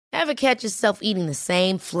Ever catch yourself eating the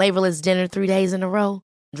same flavorless dinner 3 days in a row?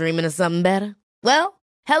 Dreaming of something better? Well,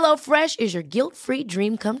 HelloFresh is your guilt-free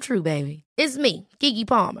dream come true, baby. It's me, Keke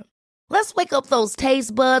Palmer. Let's wake up those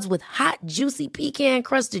taste buds with hot, juicy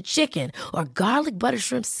pecan-crusted chicken or garlic butter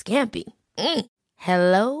shrimp scampi.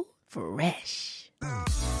 Hello Fresh.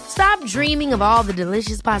 Stop dreaming of all the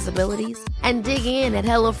delicious possibilities and dig in at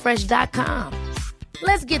HelloFresh.com.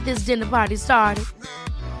 Let's get this dinner party started.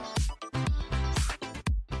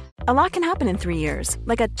 A lot can happen in 3 years,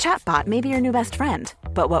 like a chatbot may be your new best friend.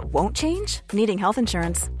 But what won't change? Needing health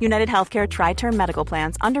insurance. United Healthcare Tri-Term Medical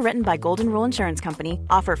Plans, underwritten by Golden Rule Insurance Company,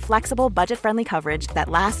 offer flexible, budget-friendly coverage that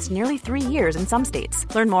lasts nearly 3 years in some states.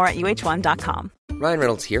 Learn more at uh1.com. Ryan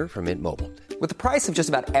Reynolds here from Mint Mobile. With the price of just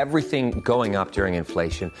about everything going up during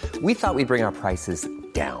inflation, we thought we'd bring our prices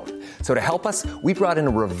down. So to help us, we brought in a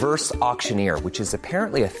reverse auctioneer, which is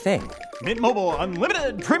apparently a thing. Mint Mobile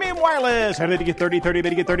Unlimited Premium Wireless. How to get 30, 30, bit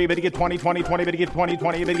to get 30, bit to get 20, 20, 20, bit to get 20,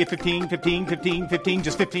 20, bit to get 15, 15, 15, 15,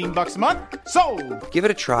 just $15 a month? Sold! Give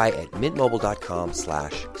it a try at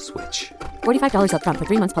mintmobile.com/switch. $45 up front for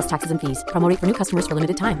 3 months plus taxes and fees. Promo rate for new customers for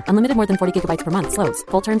limited time. Unlimited more than 40 gigabytes per month. Slows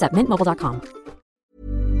full terms at mintmobile.com.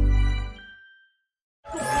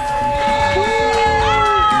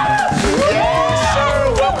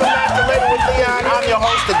 I'm your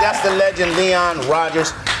host, the guest, the legend, Leon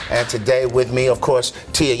Rogers. And today with me, of course,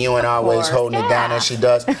 Tia Ewing always holding it down as she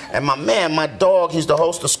does. And my man, my dog, he's the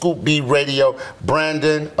host of Scoop B Radio.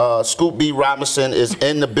 Brandon, Scoop B Robinson is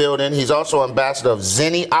in the building. He's also ambassador of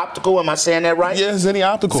Zenni Optical. Am I saying that right? Yeah, Zenni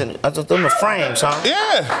Optical. That's them the frames, huh?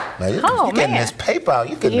 Yeah. Man, you getting this paper out.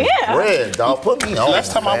 You getting this bread, dog. Put me on.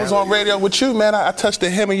 Last time I was on radio with you, man, I touched the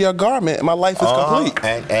hem of your garment and my life is complete.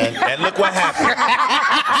 And look what happened.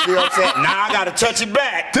 See what I'm saying? Now I got to touch it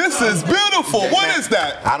back. This is beautiful. What is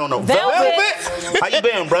that? I don't know. Velvet. How you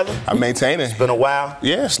been, brother? I'm maintaining. It's been a while.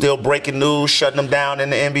 Yeah. Still breaking news, shutting them down in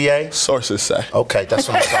the NBA? Sources say. Okay, that's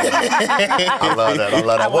what I'm talking about. I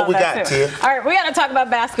love that. What we got, Tia? All right, we got to talk about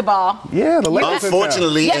basketball. Yeah, the Lakers.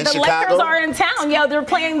 Unfortunately, in the Chicago. Lakers are in town. Yeah, they're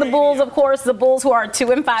playing the Bulls, of course. The Bulls, who are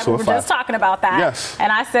 2-5. We were just talking about that. Yes.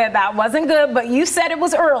 And I said that wasn't good, but you said it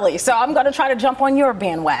was early, so I'm going to try to jump on your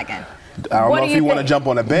bandwagon. I don't know if you want to jump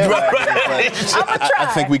on a bandwagon,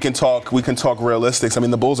 I think we can talk realistics. I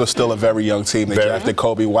mean, the Bulls are still a very young team. They drafted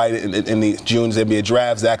Kobe White in the June's NBA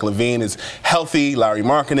draft. Zach LaVine is healthy, Larry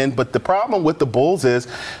Markkinen. But the problem with the Bulls is,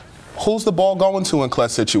 who's the ball going to in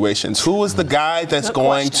clutch situations? Who is the guy that's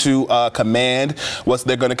going to command what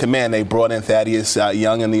they're going to command? They brought in Thaddeus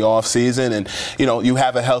Young in the offseason, and you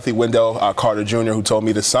have a healthy window. Carter Jr., who told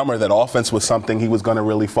me this summer that offense was something he was going to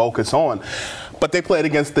really focus on. But they played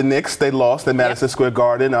against the Knicks. They lost at Madison Square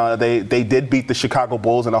Garden. They did beat the Chicago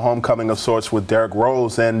Bulls in a homecoming of sorts with Derrick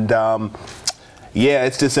Rose. And,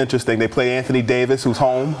 it's just interesting. They play Anthony Davis, who's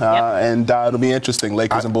home, and it'll be interesting,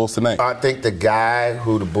 Lakers and Bulls tonight. I think the guy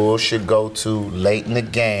who the Bulls should go to late in the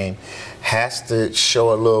game has to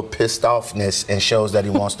show a little pissed offness and shows that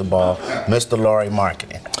he wants the ball, Mr. Lauri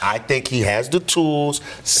Markkinen. I think he has the tools.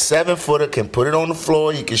 7-footer, can put it on the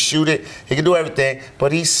floor. He can shoot it. He can do everything.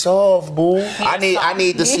 But he's soft, boo. I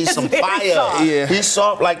need to see some fire. Yeah. He's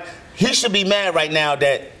soft. Like, he should be mad right now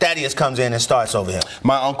that Thaddeus comes in and starts over him.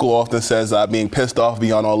 My uncle often says being pissed off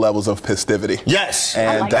beyond all levels of festivity. Yes.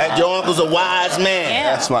 And your uncle's a wise man.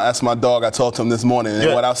 Yeah. That's my dog. I talked to him this morning.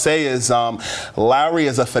 And what I'll say is Larry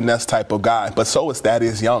is a finesse type of guy, but so is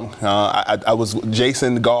Thaddeus Young. I was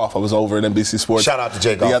Jason Goff. I was over at NBC Sports. Shout out to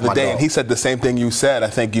Jay Goff, the other my day, dog. and he said the same thing you said. I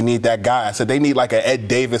think you need that guy. I said they need like an Ed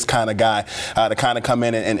Davis kind of guy to kind of come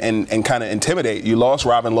in and kind of intimidate. You lost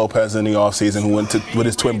Robin Lopez in the offseason, who went with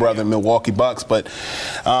his twin brother in Milwaukee Bucks. But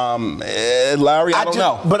Larry, I don't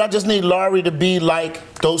know. But I just need Larry to be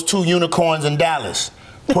like those two unicorns in Dallas.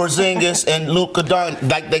 Porzingis and Luka Doncic,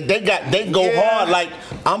 like they go hard. Like,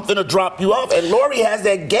 I'm finna drop you off, and Laurie has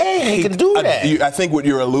that game. He can do that. I think what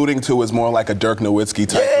you're alluding to is more like a Dirk Nowitzki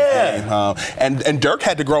type of game, and Dirk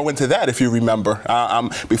had to grow into that, if you remember.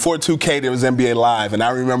 Before 2K, there was NBA Live, and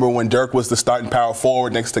I remember when Dirk was the starting power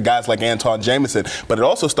forward next to guys like Anton Jameson. But it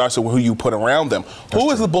also starts with who you put around them. Who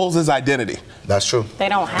is the Bulls' identity? That's true. They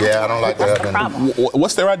don't have I don't like that identity.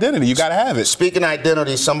 What's their identity? You got to have it. Speaking of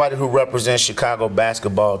identity, somebody who represents Chicago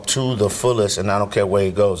basketball to the fullest, and I don't care where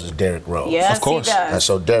he goes, is Derrick Rose. Yes, of course. He does. And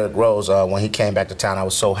so Derrick Rose, when he came back to town, I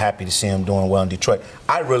was so happy to see him doing well in Detroit.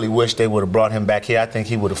 I really wish they would have brought him back here. I think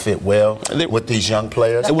he would have fit well with these young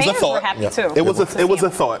players. It was a thought. Were happy too. It was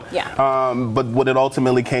a thought. Yeah. But what it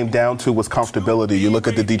ultimately came down to was comfortability. You look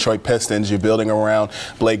at the Detroit Pistons. You're building around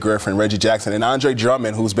Blake Griffin, Reggie Jackson, and Andre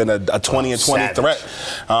Drummond, who's been a 20-20 threat.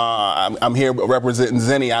 I'm here representing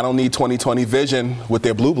Zenni. I don't need 20/20 vision with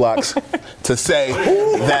their blue blocks to say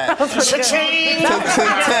that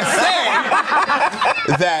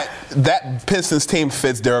Pistons team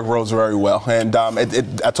fits Derrick Rose very well. And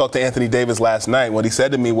I talked to Anthony Davis last night. What he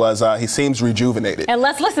said to me was he seems rejuvenated. And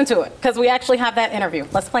let's listen to it, because we actually have that interview.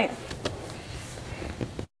 Let's play it.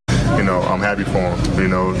 You know, I'm happy for him. You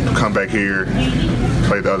know, come back here,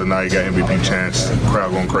 played the other night, got MVP chance,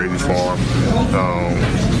 crowd going crazy for him.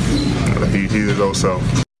 He's his old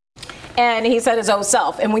self. And he said his own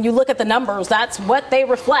self. And when you look at the numbers, that's what they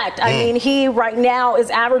reflect. I mean, he right now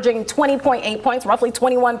is averaging 20.8 points, roughly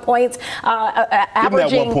 21 points. Averaging,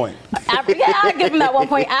 give him that 1 point. I give him that 1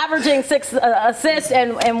 point. Averaging 6 assists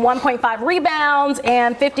and 1.5 rebounds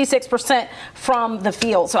and 56% from the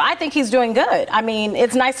field. So I think he's doing good. I mean,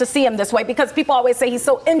 it's nice to see him this way because people always say he's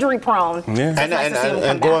so injury prone. Yeah.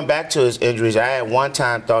 And going back to his injuries, I at one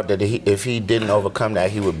time thought that if he didn't overcome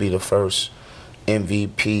that, he would be the first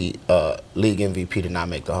MVP, league MVP to not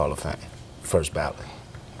make the Hall of Fame, first ballot.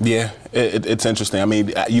 Yeah, it's interesting. I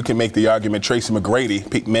mean, you can make the argument Tracy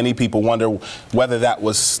McGrady. Many people wonder whether that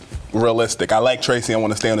was realistic. I like Tracy. I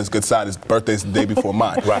want to stay on his good side. His birthday's the day before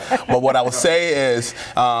mine. Right. But what I would say is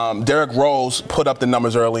Derrick Rose put up the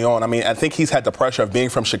numbers early on. I mean, I think he's had the pressure of being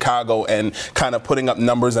from Chicago and kind of putting up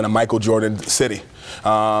numbers in a Michael Jordan city.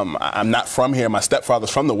 I'm not from here. My stepfather's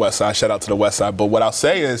from the West Side. Shout out to the West Side. But what I'll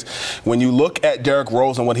say is when you look at Derrick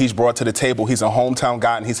Rose and what he's brought to the table, he's a hometown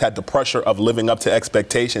guy, and he's had the pressure of living up to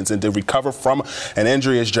expectations. And to recover from an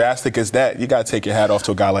injury as drastic as that, you got to take your hat off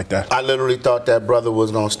to a guy like that. I literally thought that brother was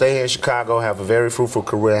going to stay here in Chicago, have a very fruitful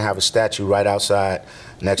career, and have a statue right outside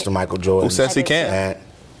next to Michael Jordan. Who says he can't?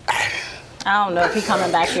 I don't know if he's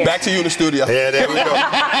coming back here. Back to you in the studio. Yeah, there we go.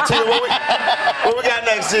 Tia, what we got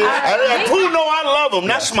next, Tia? Who know I love him?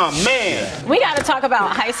 That's my man. We got to talk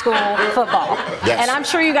about high school football. Yes. And I'm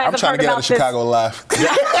sure you guys have heard about this. I'm trying to get out of Chicago alive.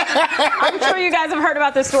 I'm sure you guys have heard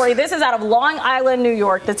about this story. This is out of Long Island, New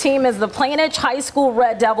York. The team is the Plainedge High School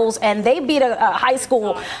Red Devils, and they beat a high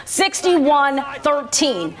school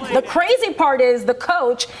 61-13. The crazy part is the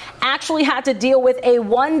coach actually had to deal with a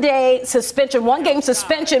one-game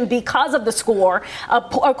suspension because of the score.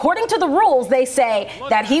 According to the rules, they say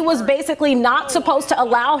that he was basically not supposed to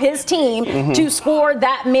allow his team to score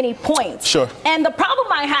that many points. Sure. And the problem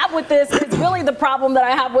I have with this is really the problem that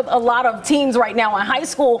I have with a lot of teams right now in high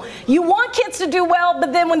school. You want kids to do well,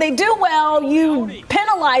 but then when they do well, you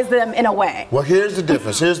penalize them in a way. Well, here's the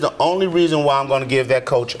difference. Here's the only reason why I'm going to give that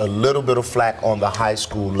coach a little bit of flack on the high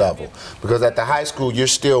school level. Because at the high school, you're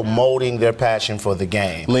still molding their passion for the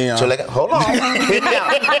game. Leon. So hold on. Hear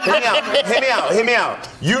me out.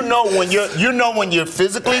 You know when you're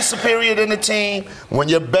physically superior than the team, when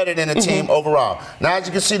you're better than the team overall. Now, as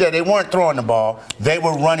you can see that they weren't throwing the ball, they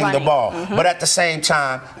were running the ball. But at the same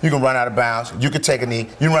time, you can run out of bounds, you can take a knee,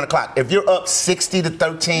 you can run a clock. If you're up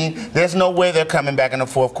 60-13, there's no way they're coming back in the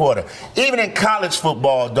fourth quarter. Even in college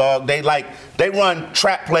football, dog, they run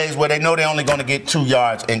trap plays where they know they're only going to get 2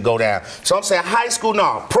 yards and go down. So I'm saying high school,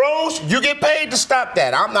 no. Pros, you get paid to stop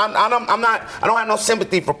that. I don't have no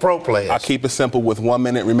sympathy for pro players. I'll keep it simple with 1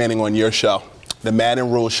 minute remaining on your show. The Madden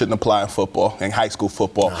rules shouldn't apply in football, in high school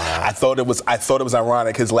football. I thought it was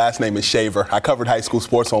ironic. His last name is Shaver. I covered high school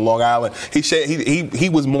sports on Long Island. He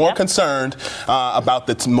was more concerned about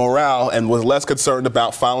the morale and was less concerned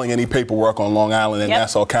about filing any paperwork on Long Island in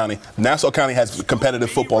Nassau County. Nassau County has competitive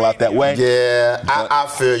football out that way. Yeah, I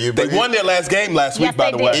feel you. They won their last game last week, by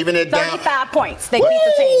the way. Even at 35 points. They beat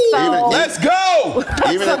the team. So let's go.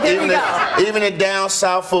 Even in down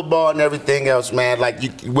south football and everything else, man.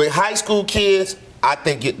 With high school kids, I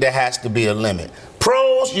think there has to be a limit.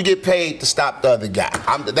 Pros, you get paid to stop the other guy.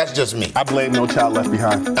 That's just me. I blame No Child Left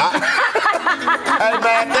Behind. Hey,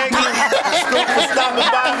 man, thank you, Scoop, for stopping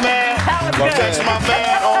by, man. Catch my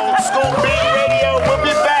man on Scoop B Radio. We'll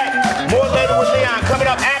be back. More later with Leon. Coming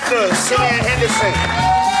up after Simeon Henderson.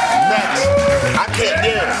 Next. I can't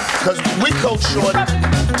get it, because we coach Shorty.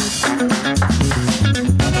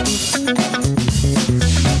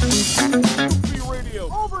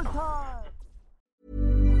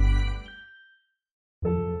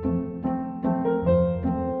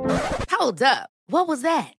 Hold up. What was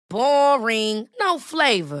that? Boring. No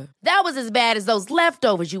flavor. That was as bad as those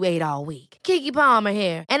leftovers you ate all week. Keke Palmer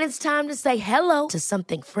here. And it's time to say hello to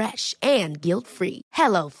something fresh and guilt-free.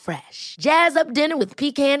 Hello Fresh. Jazz up dinner with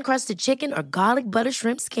pecan-crusted chicken or garlic butter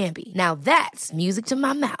shrimp scampi. Now that's music to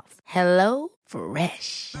my mouth. Hello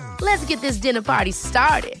Fresh. Let's get this dinner party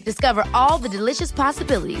started. Discover all the delicious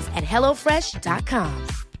possibilities at HelloFresh.com.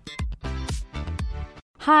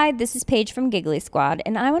 Hi, this is Paige from Giggly Squad,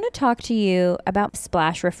 and I want to talk to you about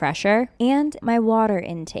Splash Refresher and my water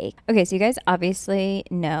intake. Okay, so you guys obviously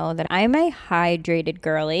know that I'm a hydrated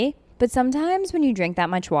girly, But sometimes when you drink that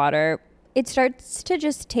much water, it starts to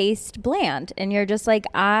just taste bland and you're just like,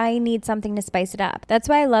 I need something to spice it up. That's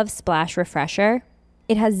why I love Splash Refresher.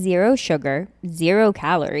 It has 0 sugar, 0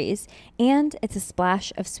 calories, and it's a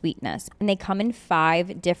splash of sweetness. And they come in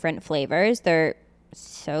 5 different flavors. They're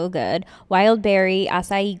so good. Wild berry,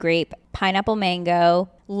 acai grape, pineapple mango,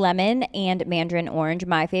 lemon, and mandarin orange.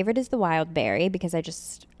 My favorite is the wild berry because I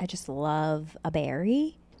just love a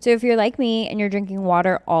berry. So if you're like me and you're drinking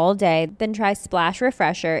water all day, then try Splash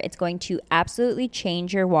Refresher. It's going to absolutely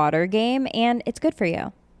change your water game, and it's good for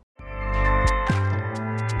you.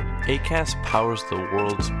 Acast powers the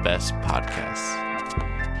world's best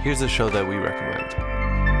podcasts. Here's a show that we recommend.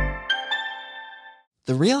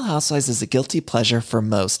 The Real Housewives is a guilty pleasure for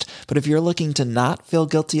most, but if you're looking to not feel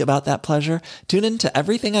guilty about that pleasure, tune in to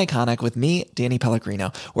Everything Iconic with me, Danny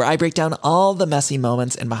Pellegrino, where I break down all the messy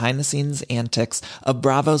moments and behind-the-scenes antics of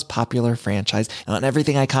Bravo's popular franchise. And on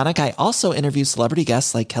Everything Iconic, I also interview celebrity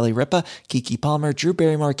guests like Kelly Ripa, Keke Palmer, Drew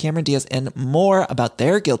Barrymore, Cameron Diaz, and more about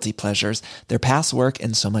their guilty pleasures, their past work,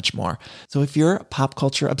 and so much more. So if you're pop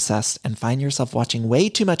culture obsessed and find yourself watching way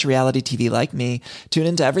too much reality TV like me, tune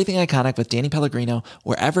into Everything Iconic with Danny Pellegrino,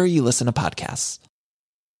 wherever you listen to podcasts.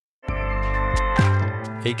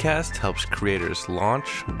 Acast helps creators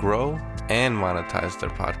launch, grow, and monetize their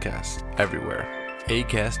podcasts everywhere.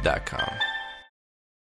 Acast.com.